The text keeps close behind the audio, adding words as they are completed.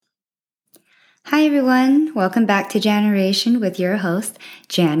Hi everyone, welcome back to Generation with your host,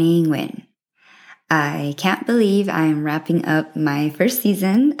 Janny Nguyen. I can't believe I'm wrapping up my first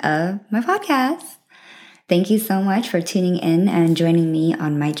season of my podcast. Thank you so much for tuning in and joining me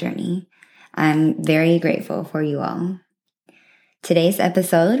on my journey. I'm very grateful for you all. Today's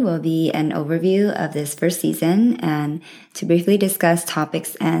episode will be an overview of this first season and to briefly discuss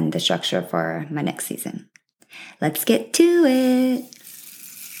topics and the structure for my next season. Let's get to it.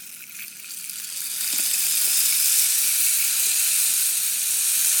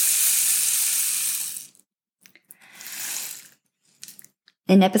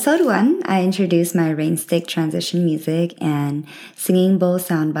 In episode 1, I introduced my rainstick transition music and singing bowl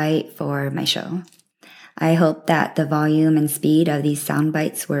soundbite for my show. I hope that the volume and speed of these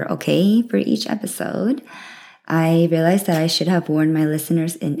soundbites were okay for each episode. I realized that I should have warned my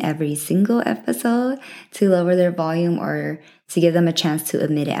listeners in every single episode to lower their volume or to give them a chance to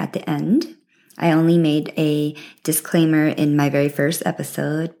admit it at the end. I only made a disclaimer in my very first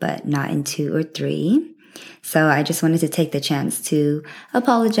episode, but not in 2 or 3. So I just wanted to take the chance to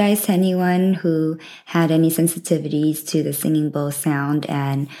apologize to anyone who had any sensitivities to the singing bowl sound,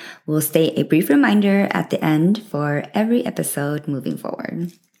 and will state a brief reminder at the end for every episode moving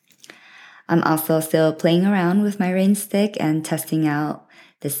forward. I'm also still playing around with my rain stick and testing out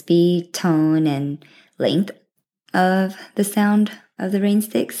the speed, tone, and length of the sound of the rain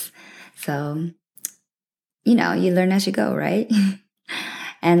sticks. So, you learn as you go, right?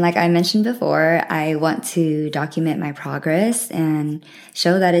 And like I mentioned before, I want to document my progress and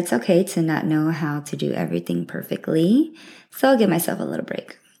show that it's okay to not know how to do everything perfectly. So I'll give myself a little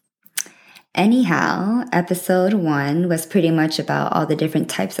break. Anyhow, episode 1 was pretty much about all the different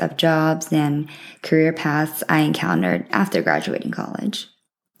types of jobs and career paths I encountered after graduating college.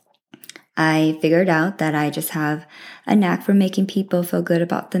 I figured out that I just have a knack for making people feel good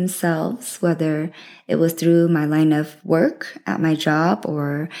about themselves, whether it was through my line of work at my job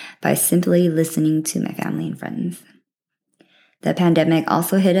or by simply listening to my family and friends. The pandemic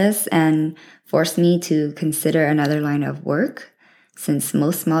also hit us and forced me to consider another line of work, since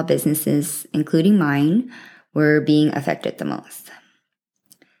most small businesses, including mine, were being affected the most.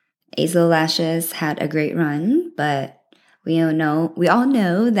 Azel Lashes had a great run, but we all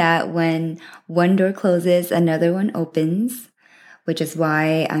know that when one door closes, another one opens, which is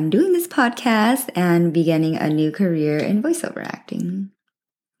why I'm doing this podcast and beginning a new career in voiceover acting.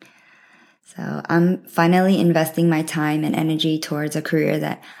 So I'm finally investing my time and energy towards a career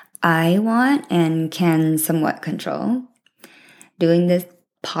that I want and can somewhat control. Doing this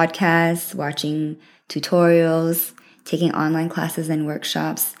podcast, watching tutorials, taking online classes and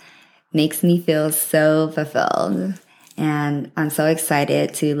workshops makes me feel so fulfilled. And I'm so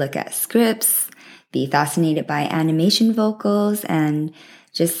excited to look at scripts, be fascinated by animation vocals, and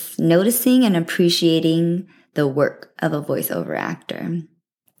just noticing and appreciating the work of a voiceover actor.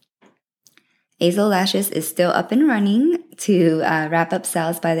 Azel Lashes is still up and running to wrap up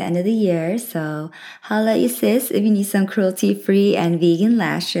sales by the end of the year. So holla at you sis if you need some cruelty-free and vegan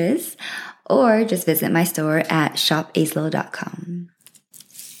lashes, or just visit my store at shopazelo.com.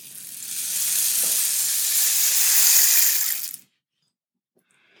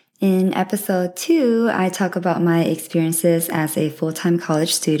 In episode 2, I talk about my experiences as a full-time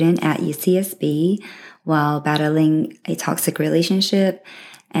college student at UCSB while battling a toxic relationship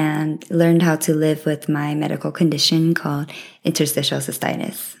and learned how to live with my medical condition called interstitial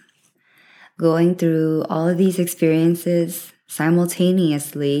cystitis. Going through all of these experiences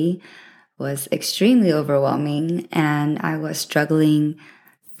simultaneously was extremely overwhelming, and I was struggling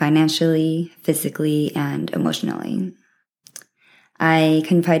financially, physically, and emotionally. I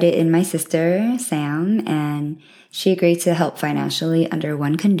confided in my sister, Sam, and she agreed to help financially under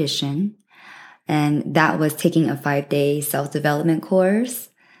one condition, and that was taking a 5-day self-development course,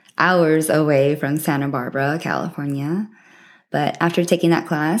 hours away from Santa Barbara, California. But after taking that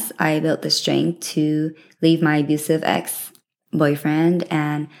class, I built the strength to leave my abusive ex-boyfriend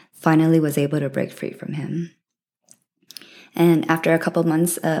and finally was able to break free from him. And after a couple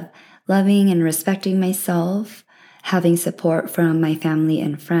months of loving and respecting myself, having support from my family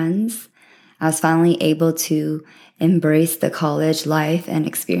and friends, I was finally able to embrace the college life and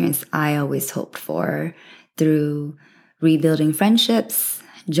experience I always hoped for through rebuilding friendships,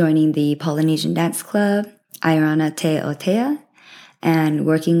 joining the Polynesian dance club, Airana Te Otea, and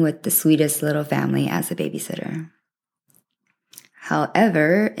working with the sweetest little family as a babysitter.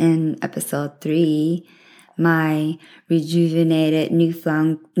 However, in episode 3, my rejuvenated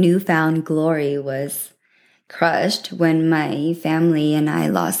newfound glory was crushed when my family and I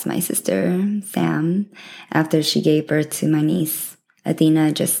lost my sister, Sam, after she gave birth to my niece,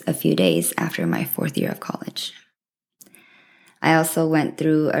 Athena just a few days after my 4th year of college. I also went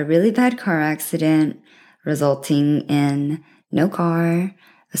through a really bad car accident, resulting in no car,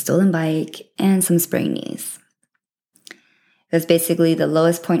 a stolen bike, and some sprained knees. It was basically the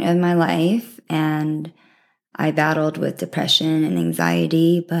lowest point of my life, and I battled with depression and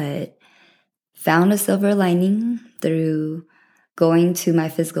anxiety, but found a silver lining through going to my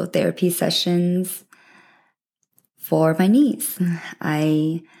physical therapy sessions for my knees.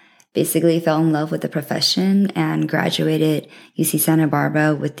 I basically fell in love with the profession and graduated UC Santa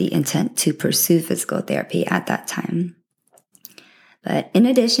Barbara with the intent to pursue physical therapy at that time. But in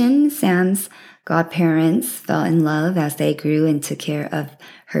addition, Sam's godparents fell in love as they grew and took care of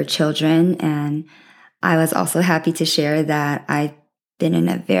her children. And I was also happy to share that I've been in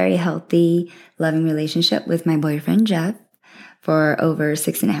a very healthy, loving relationship with my boyfriend, Jeff, for over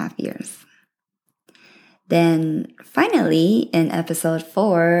 6.5 years. Then finally, in episode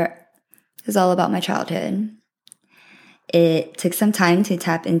 4, is all about my childhood. It took some time to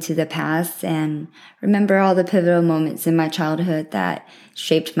tap into the past and remember all the pivotal moments in my childhood that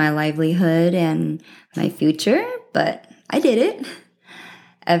shaped my livelihood and my future, but I did it.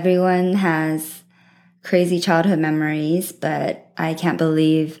 Everyone has crazy childhood memories, but I can't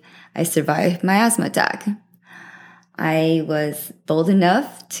believe I survived my asthma attack. I was bold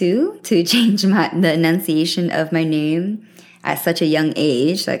enough to change the enunciation of my name at such a young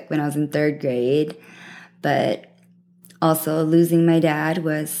age, like when I was in 3rd grade. But also losing my dad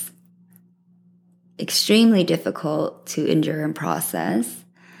was extremely difficult to endure and process.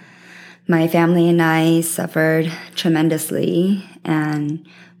 My family and I suffered tremendously and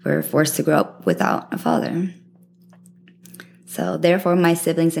were forced to grow up without a father. So therefore, my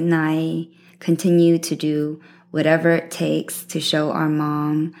siblings and I continue to do whatever it takes to show our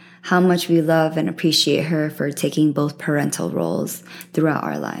mom how much we love and appreciate her for taking both parental roles throughout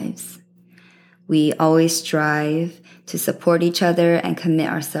our lives. We always strive to support each other and commit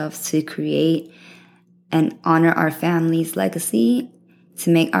ourselves to create and honor our family's legacy to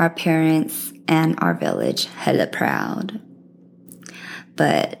make our parents and our village hella proud.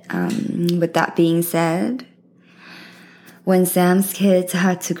 But with that being said, when Sam's kids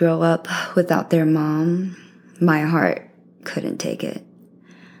had to grow up without their mom, my heart couldn't take it.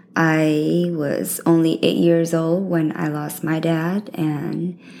 I was only 8 years old when I lost my dad,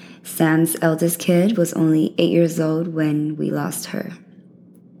 and Sam's eldest kid was only 8 years old when we lost her.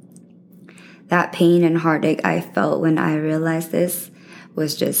 That pain and heartache I felt when I realized this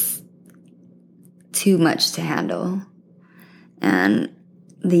was just too much to handle. And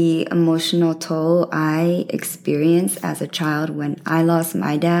the emotional toll I experienced as a child when I lost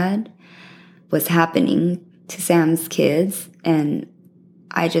my dad was happening to Sam's kids, and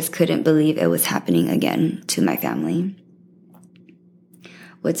I just couldn't believe it was happening again to my family.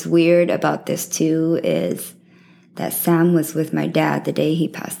 What's weird about this too is that Sam was with my dad the day he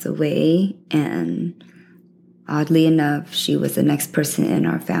passed away, and oddly enough, she was the next person in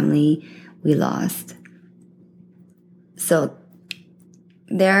our family we lost. So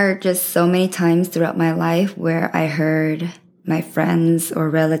there are just so many times throughout my life where I heard my friends or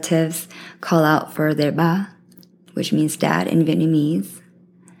relatives call out for their ba, which means dad in Vietnamese.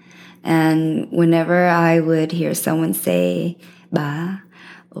 And whenever I would hear someone say ba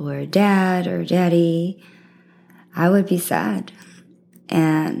or dad or daddy, I would be sad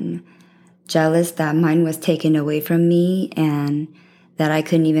and jealous that mine was taken away from me and that I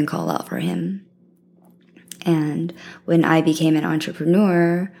couldn't even call out for him. And when I became an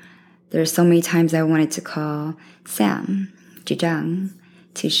entrepreneur, there's so many times I wanted to call Sam, Jijang,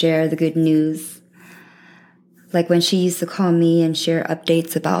 to share the good news. Like when she used to call me and share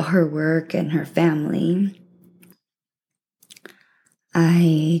updates about her work and her family.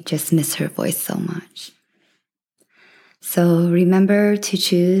 I just miss her voice so much. So remember to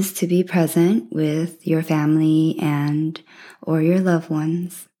choose to be present with your family and or your loved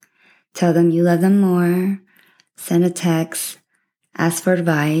ones. Tell them you love them more. Send a text, ask for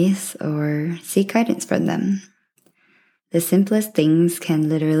advice, or seek guidance from them. The simplest things can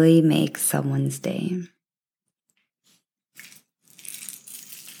literally make someone's day.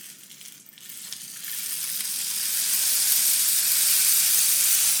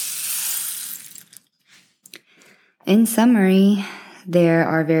 In summary, there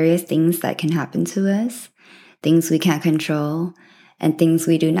are various things that can happen to us, things we can't control, and things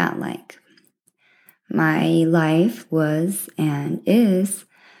we do not like. My life was and is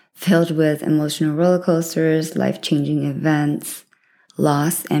filled with emotional roller coasters, life-changing events,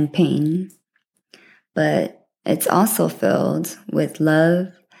 loss, and pain. But it's also filled with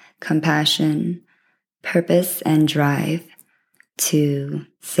love, compassion, purpose, and drive to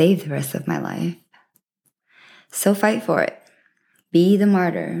save the rest of my life. So fight for it. Be the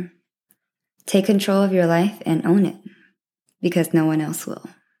martyr. Take control of your life and own it, because no one else will.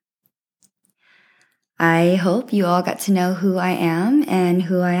 I hope you all got to know who I am and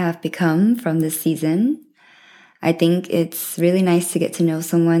who I have become from this season. I think it's really nice to get to know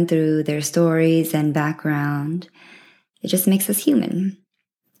someone through their stories and background. It just makes us human.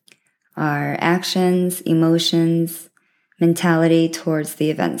 Our actions, emotions, mentality towards the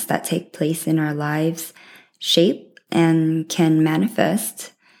events that take place in our lives shape and can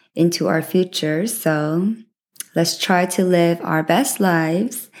manifest into our future. So let's try to live our best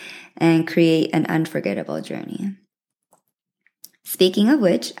lives and create an unforgettable journey. Speaking of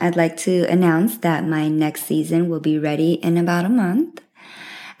which, I'd like to announce that my next season will be ready in about a month.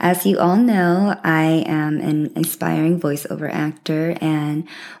 As you all know, I am an aspiring voiceover actor and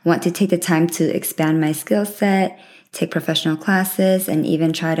want to take the time to expand my skill set, take professional classes, and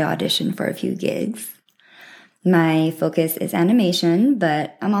even try to audition for a few gigs. My focus is animation,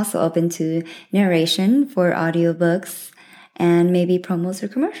 but I'm also open to narration for audiobooks and maybe promos or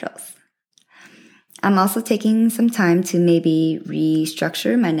commercials. I'm also taking some time to maybe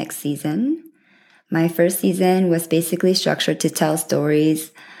restructure my next season. My first season was basically structured to tell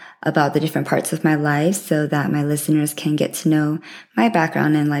stories about the different parts of my life so that my listeners can get to know my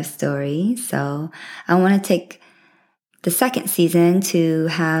background and life story. So I want to take the second season to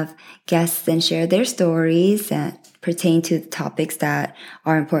have guests and share their stories that pertain to the topics that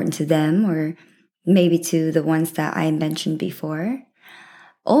are important to them, or maybe to the ones that I mentioned before,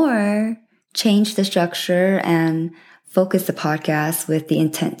 or change the structure and focus the podcast with the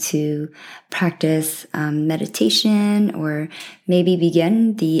intent to practice meditation, or maybe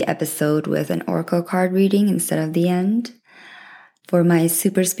begin the episode with an oracle card reading instead of the end for my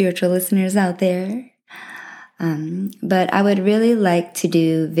super spiritual listeners out there. But I would really like to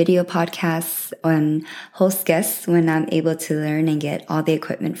do video podcasts and host guests when I'm able to learn and get all the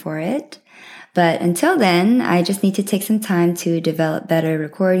equipment for it. But until then, I just need to take some time to develop better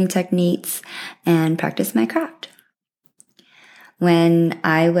recording techniques and practice my craft. When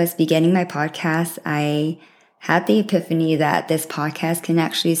I was beginning my podcast, I had the epiphany that this podcast can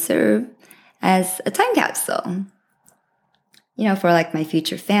actually serve as a time capsule. For like my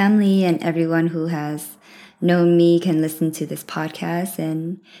future family and everyone who has known me can listen to this podcast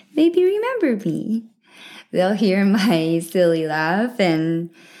and maybe remember me. They'll hear my silly laugh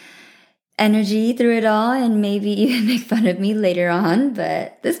and energy through it all and maybe even make fun of me later on,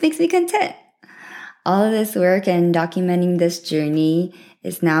 but this makes me content. All of this work and documenting this journey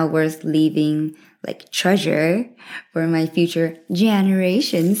is now worth leaving like treasure for my future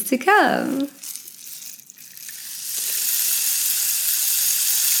generations to come.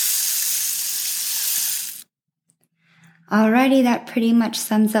 Alrighty, that pretty much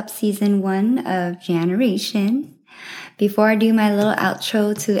sums up season 1 of Generation. Before I do my little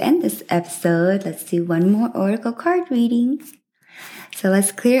outro to end this episode, let's do one more oracle card reading. So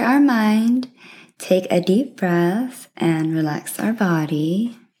let's clear our mind, take a deep breath, and relax our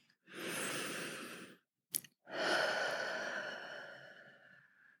body.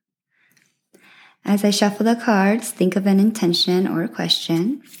 As I shuffle the cards, think of an intention or a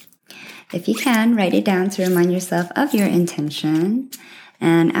question. If you can, write it down to remind yourself of your intention.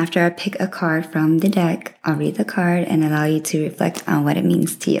 And after I pick a card from the deck, I'll read the card and allow you to reflect on what it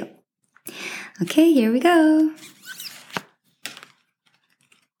means to you. Okay, here we go.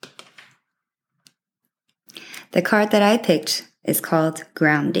 The card that I picked is called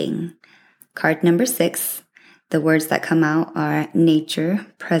Grounding. Card number 6. The words that come out are nature,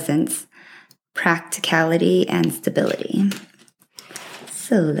 presence, practicality, and stability.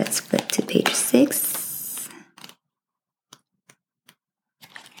 So let's flip to page 6.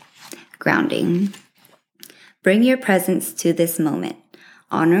 Grounding. Bring your presence to this moment.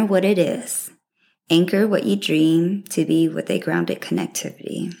 Honor what it is. Anchor what you dream to be with a grounded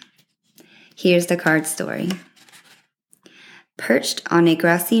connectivity. Here's the card story. Perched on a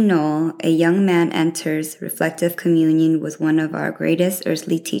grassy knoll, a young man enters reflective communion with one of our greatest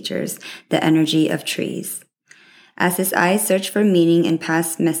earthly teachers, the energy of trees. As his eyes search for meaning in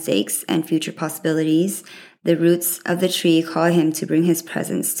past mistakes and future possibilities, the roots of the tree call him to bring his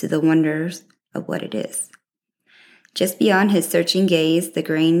presence to the wonders of what it is. Just beyond his searching gaze, the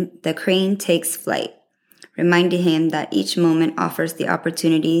crane takes flight, reminding him that each moment offers the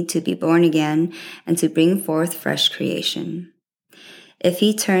opportunity to be born again and to bring forth fresh creation. If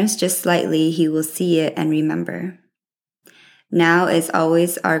he turns just slightly, he will see it and remember. Now is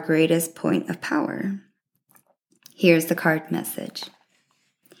always our greatest point of power. Here's the card message.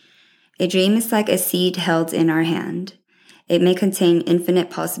 A dream is like a seed held in our hand. It may contain infinite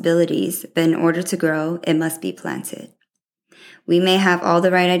possibilities, but in order to grow, it must be planted. We may have all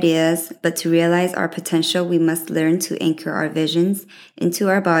the right ideas, but to realize our potential, we must learn to anchor our visions into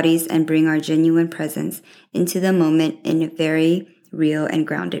our bodies and bring our genuine presence into the moment in very real and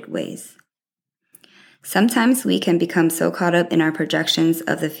grounded ways. Sometimes we can become so caught up in our projections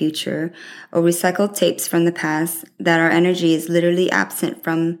of the future or recycled tapes from the past that our energy is literally absent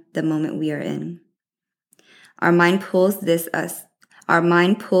from the moment we are in. Our mind pulls us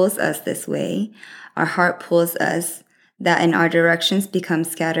this way. Our heart pulls us that, and our directions become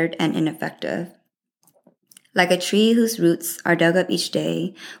scattered and ineffective. Like a tree whose roots are dug up each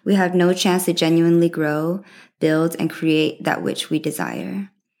day, we have no chance to genuinely grow, build, and create that which we desire.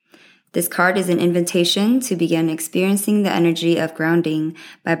 This card is an invitation to begin experiencing the energy of grounding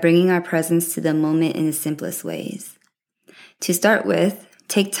by bringing our presence to the moment in the simplest ways. To start with,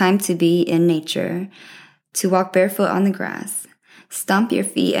 take time to be in nature, to walk barefoot on the grass. Stomp your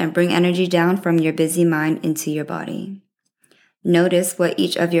feet and bring energy down from your busy mind into your body. Notice what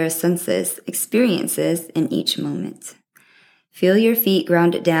each of your senses experiences in each moment. Feel your feet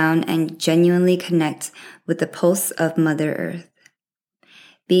grounded down and genuinely connect with the pulse of Mother Earth.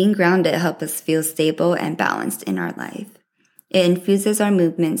 Being grounded helps us feel stable and balanced in our life. It infuses our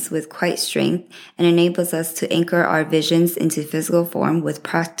movements with quiet strength and enables us to anchor our visions into physical form with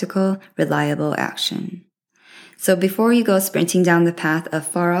practical, reliable action. So before you go sprinting down the path of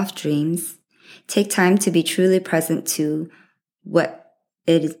far-off dreams, take time to be truly present to what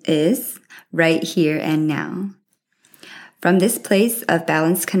it is right here and now. From this place of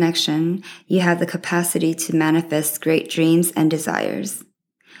balanced connection, you have the capacity to manifest great dreams and desires.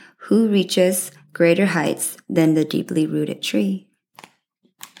 Who reaches greater heights than the deeply rooted tree?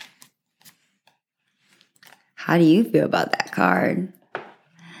 How do you feel about that card?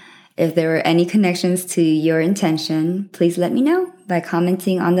 If there were any connections to your intention, please let me know by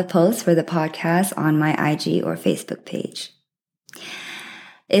commenting on the post for the podcast on my IG or Facebook page.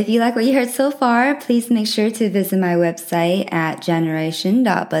 If you like what you heard so far, please make sure to visit my website at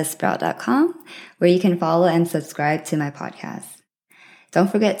generation.buzzsprout.com, where you can follow and subscribe to my podcast. Don't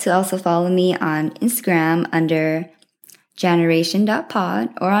forget to also follow me on Instagram under generation.pod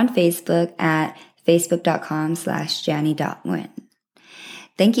or on Facebook at facebook.com/janny.nguyen.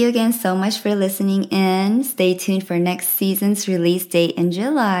 Thank you again so much for listening in. Stay tuned for next season's release date in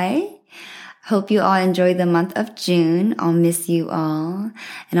July. Hope you all enjoy the month of June. I'll miss you all,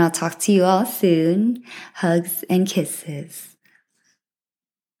 and I'll talk to you all soon. Hugs and kisses.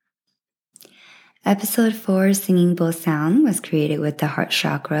 Episode 4, Singing Bowl Sound, was created with the heart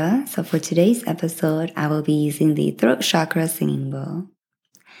chakra. So for today's episode, I will be using the throat chakra singing bowl.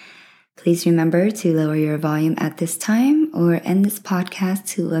 Please remember to lower your volume at this time or end this podcast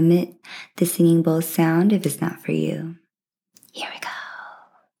to omit the singing bowl sound if it's not for you. Here we go.